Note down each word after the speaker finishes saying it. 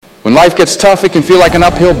When life gets tough, it can feel like an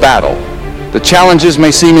uphill battle. The challenges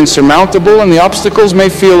may seem insurmountable and the obstacles may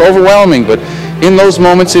feel overwhelming, but in those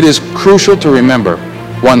moments it is crucial to remember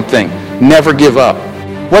one thing: never give up.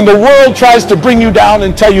 When the world tries to bring you down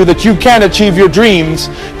and tell you that you can't achieve your dreams,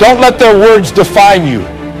 don't let their words define you.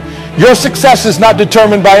 Your success is not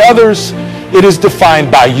determined by others, it is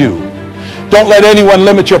defined by you. Don't let anyone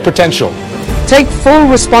limit your potential. Take full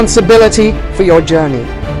responsibility for your journey.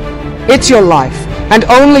 It's your life, and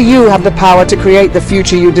only you have the power to create the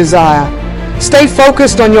future you desire. Stay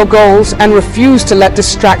focused on your goals and refuse to let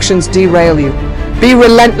distractions derail you. Be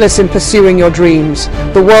relentless in pursuing your dreams.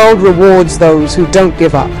 The world rewards those who don't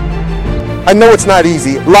give up. I know it's not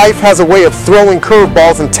easy. Life has a way of throwing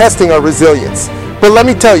curveballs and testing our resilience. But let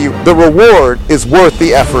me tell you, the reward is worth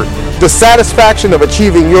the effort. The satisfaction of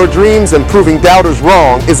achieving your dreams and proving doubters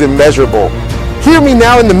wrong is immeasurable. Hear me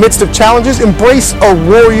now. In the midst of challenges, embrace a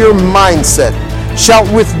warrior mindset.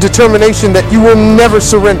 Shout with determination that you will never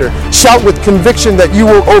surrender. Shout with conviction that you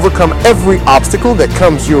will overcome every obstacle that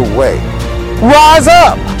comes your way. Rise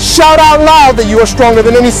up! Shout out loud that you are stronger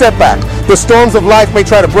than any setback. The storms of life may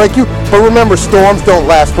try to break you, but remember, storms don't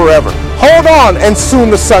last forever. Hold on, and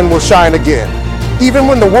soon the sun will shine again. Even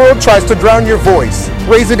when the world tries to drown your voice,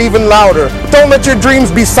 raise it even louder. Don't let your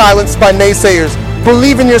dreams be silenced by naysayers.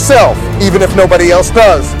 Believe in yourself, even if nobody else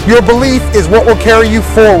does. Your belief is what will carry you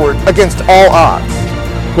forward against all odds.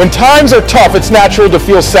 When times are tough, it's natural to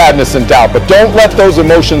feel sadness and doubt, but don't let those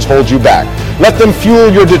emotions hold you back. Let them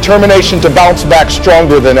fuel your determination to bounce back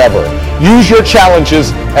stronger than ever. Use your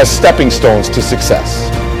challenges as stepping stones to success.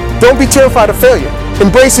 Don't be terrified of failure.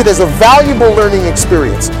 Embrace it as a valuable learning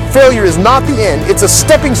experience. Failure is not the end, it's a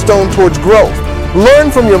stepping stone towards growth.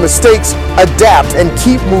 Learn from your mistakes, adapt, and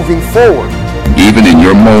keep moving forward. Even in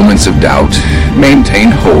your moments of doubt, maintain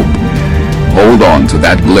hope. Hold on to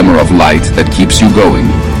that glimmer of light that keeps you going.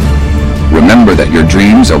 Remember that your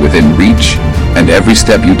dreams are within reach, and every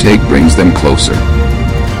step you take brings them closer.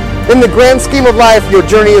 In the grand scheme of life, your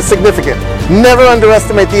journey is significant. Never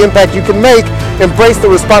underestimate the impact you can make. Embrace the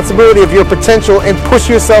responsibility of your potential and push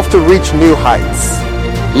yourself to reach new heights.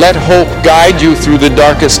 Let hope guide you through the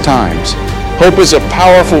darkest times. Hope is a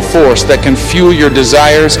powerful force that can fuel your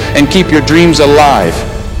desires and keep your dreams alive.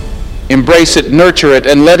 Embrace it, nurture it,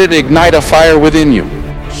 and let it ignite a fire within you.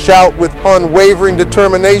 Shout with unwavering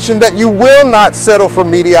determination that you will not settle for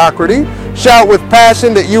mediocrity. Shout with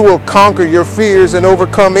passion that you will conquer your fears and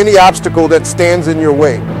overcome any obstacle that stands in your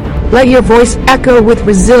way. Let your voice echo with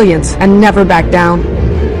resilience and never back down.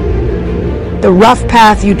 The rough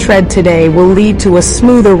path you tread today will lead to a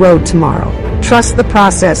smoother road tomorrow. Trust the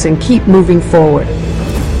process and keep moving forward.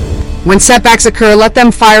 When setbacks occur, let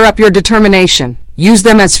them fire up your determination. Use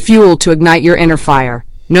them as fuel to ignite your inner fire.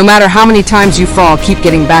 No matter how many times you fall, keep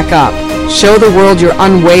getting back up. Show the world your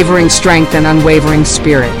unwavering strength and unwavering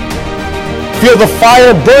spirit. Feel the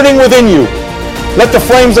fire burning within you. Let the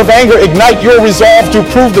flames of anger ignite your resolve to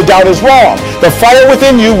prove the doubters wrong. The fire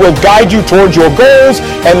within you will guide you towards your goals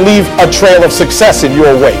and leave a trail of success in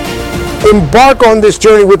your wake. Embark on this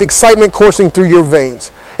journey with excitement coursing through your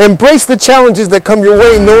veins. Embrace the challenges that come your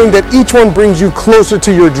way, knowing that each one brings you closer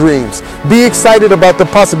to your dreams. Be excited about the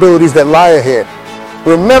possibilities that lie ahead.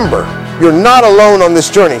 Remember, you're not alone on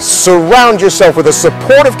this journey. Surround yourself with a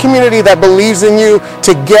supportive community that believes in you.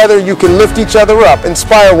 Together, you can lift each other up,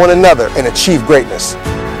 inspire one another, and achieve greatness.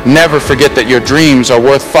 Never forget that your dreams are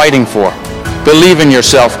worth fighting for. Believe in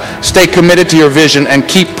yourself, stay committed to your vision, and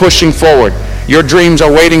keep pushing forward. Your dreams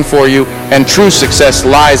are waiting for you, and true success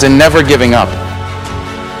lies in never giving up.